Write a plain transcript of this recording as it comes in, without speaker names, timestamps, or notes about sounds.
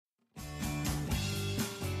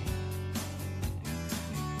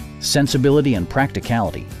Sensibility and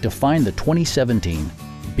practicality define the 2017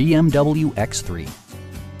 BMW X3.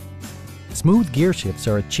 Smooth gear shifts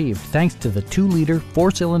are achieved thanks to the 2-liter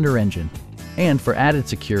 4-cylinder engine. And for added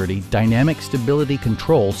security, dynamic stability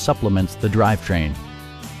control supplements the drivetrain.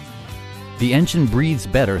 The engine breathes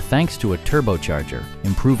better thanks to a turbocharger,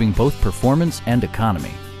 improving both performance and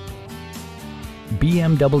economy.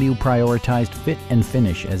 BMW prioritized fit and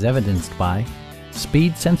finish as evidenced by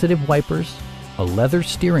speed-sensitive wipers, a leather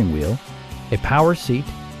steering wheel, a power seat,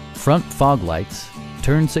 front fog lights,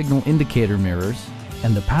 turn signal indicator mirrors,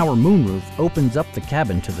 and the power moonroof opens up the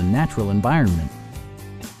cabin to the natural environment.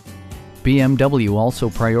 BMW also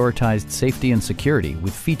prioritized safety and security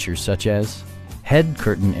with features such as head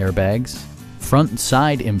curtain airbags, front and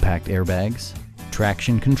side impact airbags,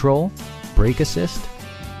 traction control, brake assist,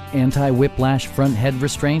 anti-whiplash front head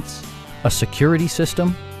restraints, a security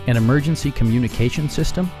system, an emergency communication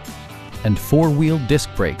system, and 4-wheel disc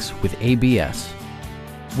brakes with ABS.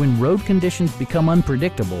 When road conditions become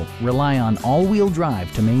unpredictable, rely on all-wheel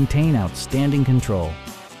drive to maintain outstanding control.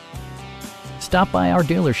 Stop by our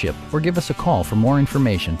dealership or give us a call for more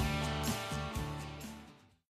information.